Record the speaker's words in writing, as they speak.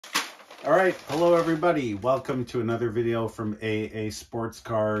All right, hello everybody. Welcome to another video from AA Sports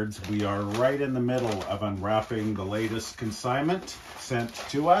Cards. We are right in the middle of unwrapping the latest consignment sent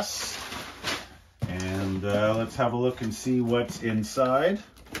to us. And let's have a look and see what's inside.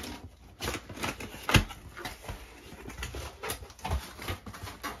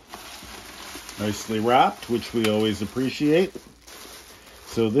 Nicely wrapped, which we always appreciate.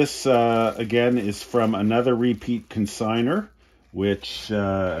 So this, again, is from another repeat consignor, which,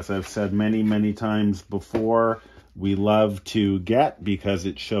 as I've said many times before, we love to get because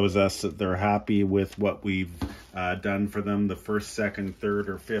it shows us that they're happy with what we've done for them the first, second, third,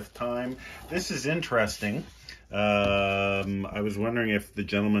 or fifth time. This is interesting. I was wondering if the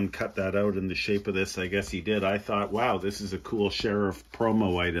gentleman cut that out in the shape of this. I guess he did. I thought, wow, this is a cool Shirriff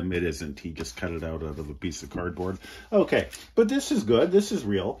promo item. It isn't. He just cut it out of a piece of cardboard. Okay, but this is good. This is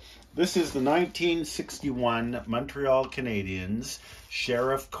real. This is the 1961 Montreal Canadiens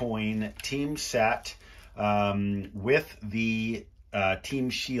Shirriff coin team set with the team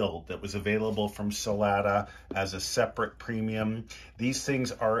shield that was available from Salata as a separate premium. These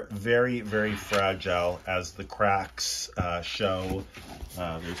things are very fragile, as the cracks show.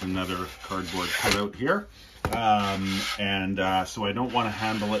 There's another cardboard cutout here. So I don't want to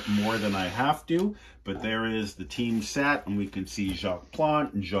handle it more than I have to, but there is the team set, and we can see Jacques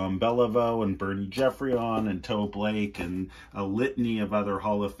Plante and Jean Beliveau and Bernie Geoffrion and Toe Blake and a litany of other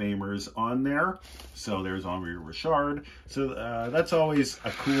Hall of Famers on there. So there's Henri Richard. So that's always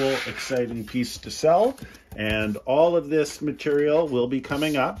a cool, exciting piece to sell. And all of this material will be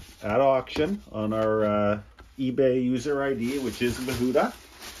coming up at auction on our eBay user ID, which is Bahuda.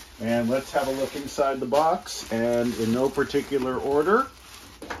 And let's have a look inside the box, and in no particular order,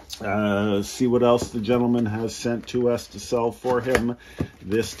 see what else the gentleman has sent to us to sell for him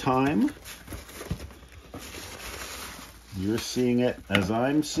this time. You're seeing it as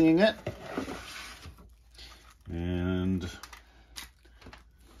I'm seeing it. And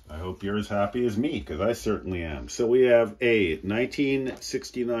I hope you're as happy as me, because I certainly am. So we have a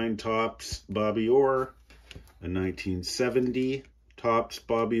 1969 Topps Bobby Orr, a 1970 Topps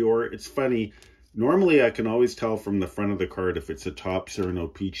Bobby Orr. It's funny, normally I can always tell from the front of the card if it's a Topps or an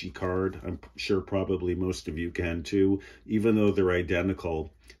O-Pee-Chee card. I'm sure probably most of you can too. Even though they're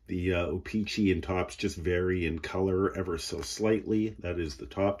identical, the O-Pee-Chee and Topps just vary in color ever so slightly. That is the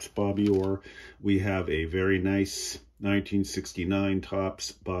Topps Bobby Orr. We have a very nice 1969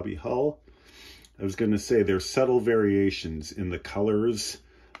 Topps Bobby Hull. I was going to say there's subtle variations in the colors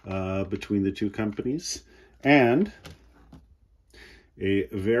between the two companies. And a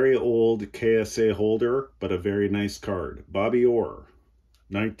very old KSA holder, but a very nice card. Bobby Orr,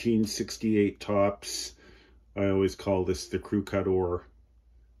 1968 Topps. I always call this the crew cut Orr,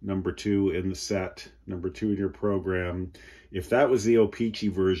 number 2 in the set, number 2 in your program. If that was the O-Pee-Chee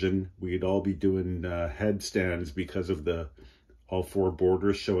version, we'd all be doing headstands because of the all 4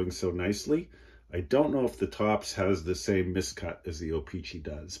 borders showing so nicely. I don't know if the Topps has the same miscut as the O-Pee-Chee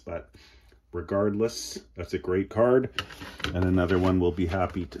does, but regardless, that's a great card, and another one we'll be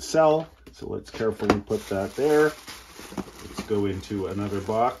happy to sell. So let's carefully put that there. Let's go into another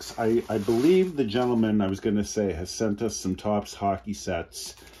box. I believe the gentleman, I was going to say, has sent us some Topps hockey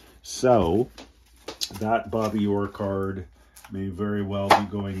sets. So that Bobby Orr card may very well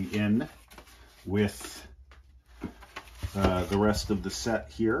be going in with the rest of the set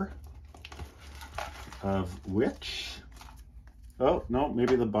here, of which... Oh, no,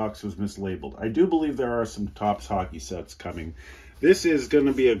 maybe the box was mislabeled. I do believe there are some Topps hockey sets coming. This is going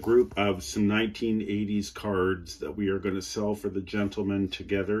to be a group of some 1980s cards that we are going to sell for the gentleman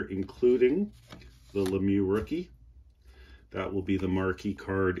together, including the Lemieux Rookie. That will be the marquee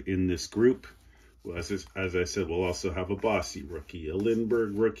card in this group. As I said, we'll also have a Bossy Rookie, a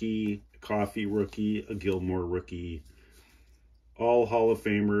Lindbergh Rookie, a Coffey Rookie, a Gilmore Rookie, all Hall of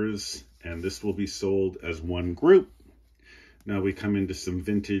Famers, and this will be sold as one group. Now we come into some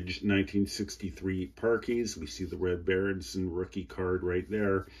vintage 1963 Parkies. We see the Red Berenson rookie card right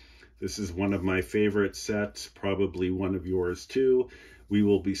there. This is one of my favorite sets, probably one of yours too. We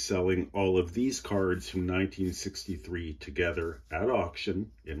will be selling all of these cards from 1963 together at auction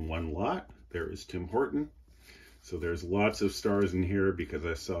in one lot. There is Tim Horton. So there's lots of stars in here because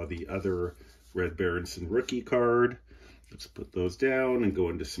I saw the other Red Berenson rookie card. Let's put those down and go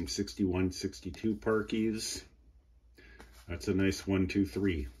into some 61, 62 Parkies. That's a nice 1, 2,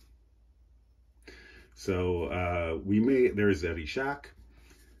 3. So there's Eddie Shack.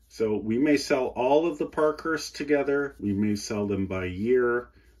 So we may sell all of the Parkhursts together. We may sell them by year.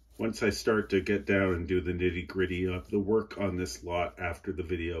 once I start to get down and do the nitty-gritty of the work on this lot after the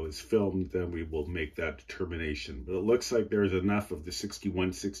video is filmed, then we will make that determination. But it looks like there's enough of the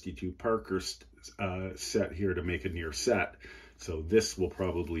 61-62 Parker set here to make a near set. So this will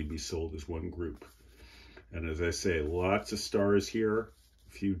probably be sold as one group. And as I say, lots of stars here,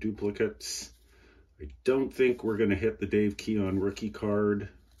 a few duplicates. I don't think we're going to hit the Dave Keon rookie card.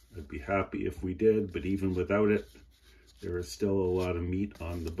 I'd be happy if we did, but even without it, there is still a lot of meat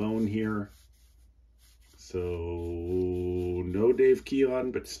on the bone here. So no Dave Keon,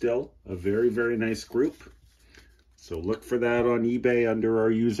 but still a very, very nice group. So look for that on eBay under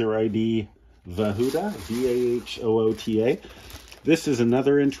our user ID, Vahoota, V-A-H-O-O-T-A. This is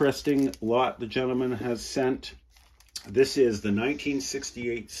another interesting lot the gentleman has sent. This is the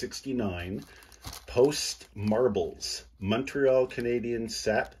 1968-69 Post Marbles Montreal Canadiens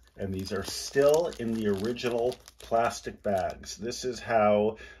set. And these are still in the original plastic bags. This is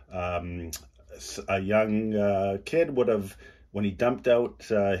how a young kid would have, when he dumped out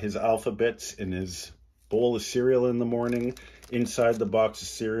his alphabets in his bowl of cereal in the morning, inside the box of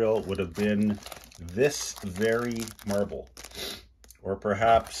cereal would have been this very marble. Or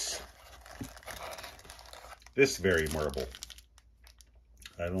perhaps this very marble.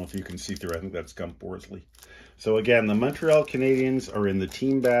 I don't know if you can see through. I think that's Gump Borsley. So again, the Montreal Canadiens are in the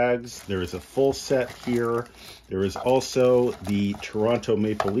team bags. There is a full set here. There is also the Toronto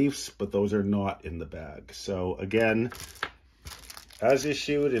Maple Leafs, but those are not in the bag. So again, as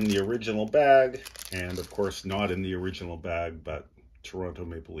issued in the original bag, and of course not in the original bag, but Toronto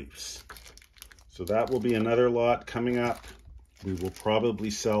Maple Leafs. So that will be another lot coming up. We will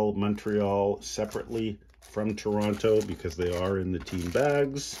probably sell Montreal separately from Toronto because they are in the team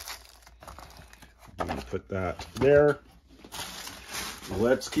bags. I'm going to put that there.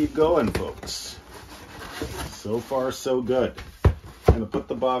 Let's keep going, folks. So far, so good. I'm going to put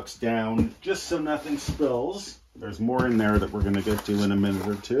the box down just so nothing spills. There's more in there that we're going to get to in a minute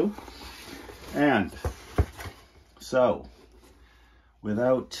or two. And so,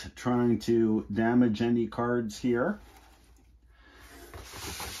 without trying to damage any cards here,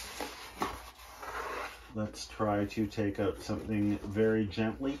 let's try to take out something very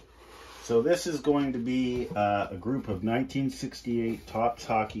gently. So this is going to be a group of 1968 Topps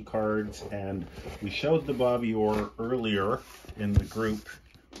hockey cards, and we showed the Bobby Orr earlier in the group.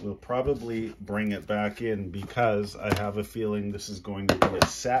 We'll probably bring it back in because I have a feeling this is going to be a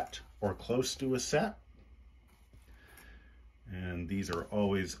set or close to a set. And these are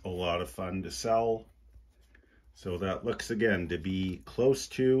always a lot of fun to sell. So that looks again to be close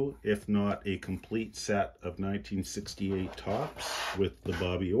to, if not a complete set of 1968 Topps with the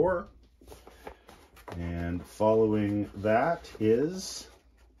Bobby Orr. And following that is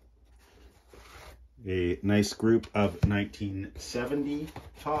a nice group of 1970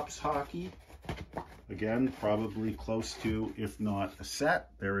 Topps hockey. Again, probably close to, if not a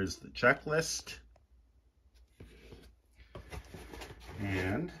set. There is the checklist.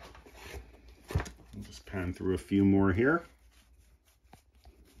 And I'll just pan through a few more here.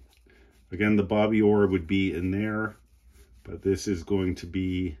 Again, the Bobby Orr would be in there, but this is going to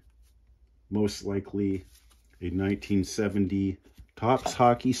be most likely a 1970 Topps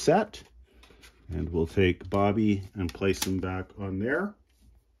hockey set. And we'll take Bobby and place him back on there.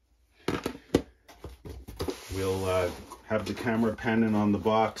 We'll have the camera pan in on the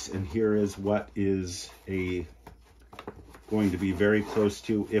box, and here is what is going to be very close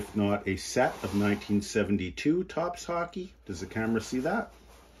to, if not a set of 1972 Topps hockey. Does the camera see that?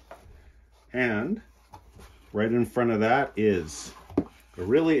 And right in front of that is a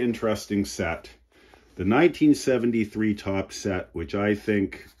really interesting set, the 1973 Topps set, which I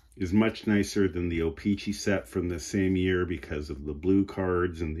think is much nicer than the O-Pee-Chee set from the same year because of the blue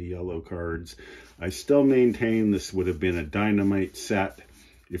cards and the yellow cards. I still maintain this would have been a dynamite set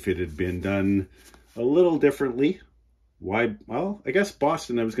if it had been done a little differently. Why? Well, I guess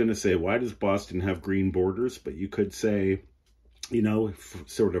Boston, I was going to say, why does Boston have green borders? But you could say, you know,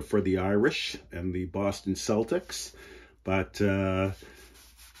 sort of for the Irish and the Boston Celtics. But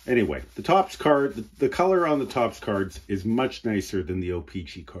anyway, the Topps card, the color on the Topps cards is much nicer than the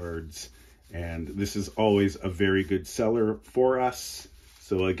O-Pee-Chee cards. And this is always a very good seller for us.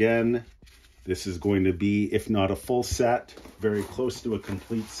 So again, this is going to be, if not a full set, very close to a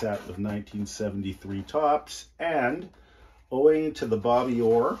complete set of 1973 Topps. And owing to the Bobby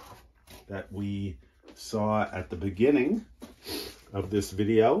Orr that we saw at the beginning of this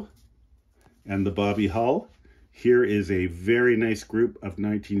video and the Bobby Hull, here is a very nice group of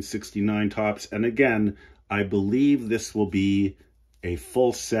 1969 Topps. And again, I believe this will be a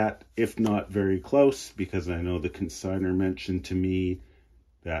full set, if not very close, because I know the consignor mentioned to me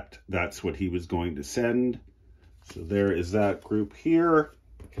that's what he was going to send. So there is that group here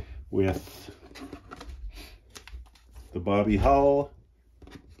with the Bobby Hull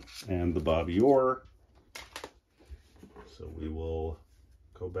and the Bobby Orr. So we will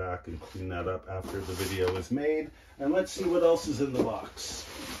go back and clean that up after the video is made. And let's see what else is in the box.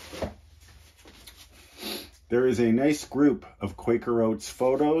 There is a nice group of Quaker Oats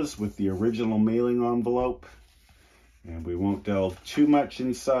photos with the original mailing envelope. And we won't delve too much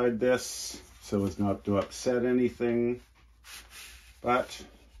inside this so as not to upset anything. But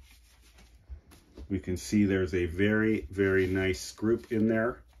we can see there's a very, very nice group in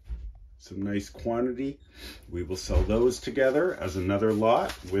there. Some nice quantity. We will sell those together as another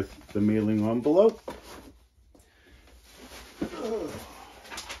lot with the mailing envelope.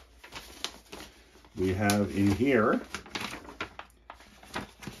 We have in here,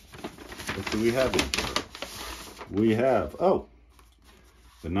 what do we have in here? We have, oh,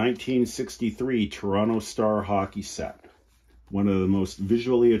 the 1963 Toronto Star hockey set. One of the most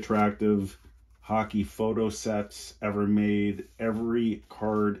visually attractive hockey photo sets ever made. Every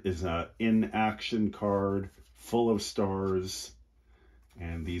card is an in-action card, full of stars,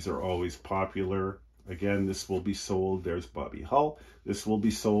 and these are always popular. Again, this will be sold. There's Bobby Hull. This will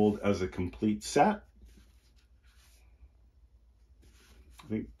be sold as a complete set. I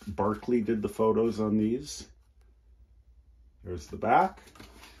think Barkley did the photos on these. There's the back.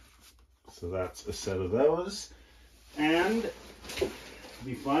 So that's a set of those. And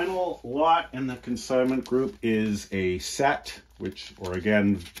the final lot in the consignment group is a set, or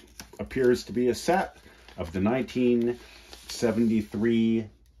again, appears to be a set of the 1973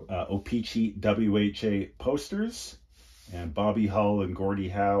 O-Pee-Chee WHA posters. And Bobby Hull and Gordie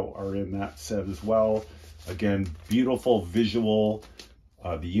Howe are in that set as well. Again, beautiful visual.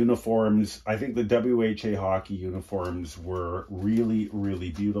 The uniforms, I think the WHA hockey uniforms were really,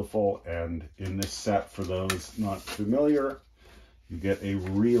 really beautiful. And in this set, for those not familiar, you get a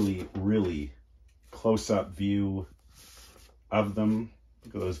really, really close-up view of them.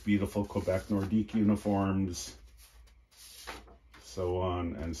 Look at those beautiful Quebec Nordique uniforms, so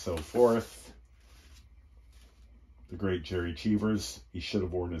on and so forth. The great Jerry Cheevers. He should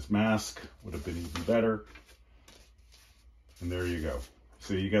have worn his mask. Would have been even better. And there you go.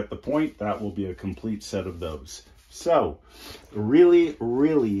 So you get the point. That will be a complete set of those. So, really,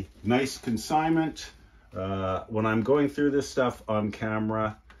 really nice consignment. When I'm going through this stuff on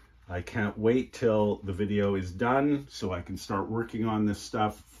camera, I can't wait till the video is done so I can start working on this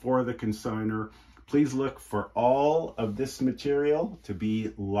stuff for the consignor. Please look for all of this material to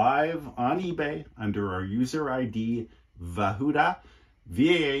be live on eBay under our user ID VAHOOTA,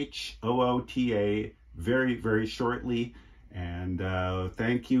 V-A-H-O-O-T-A, very, very shortly. And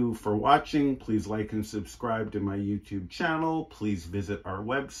thank you for watching. Please like and subscribe to my YouTube channel. Please visit our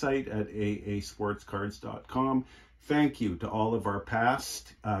website at aasportscards.com. Thank you to all of our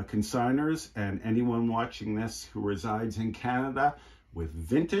past consignors and anyone watching this who resides in Canada with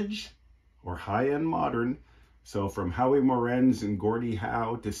vintage or high-end modern. So from Howie Morenz and Gordie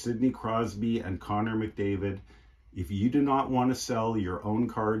Howe to Sidney Crosby and Connor McDavid, if you do not want to sell your own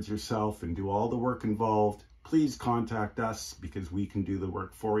cards yourself and do all the work involved, please contact us because we can do the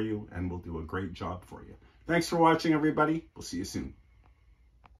work for you and we'll do a great job for you. Thanks for watching, everybody. We'll see you soon.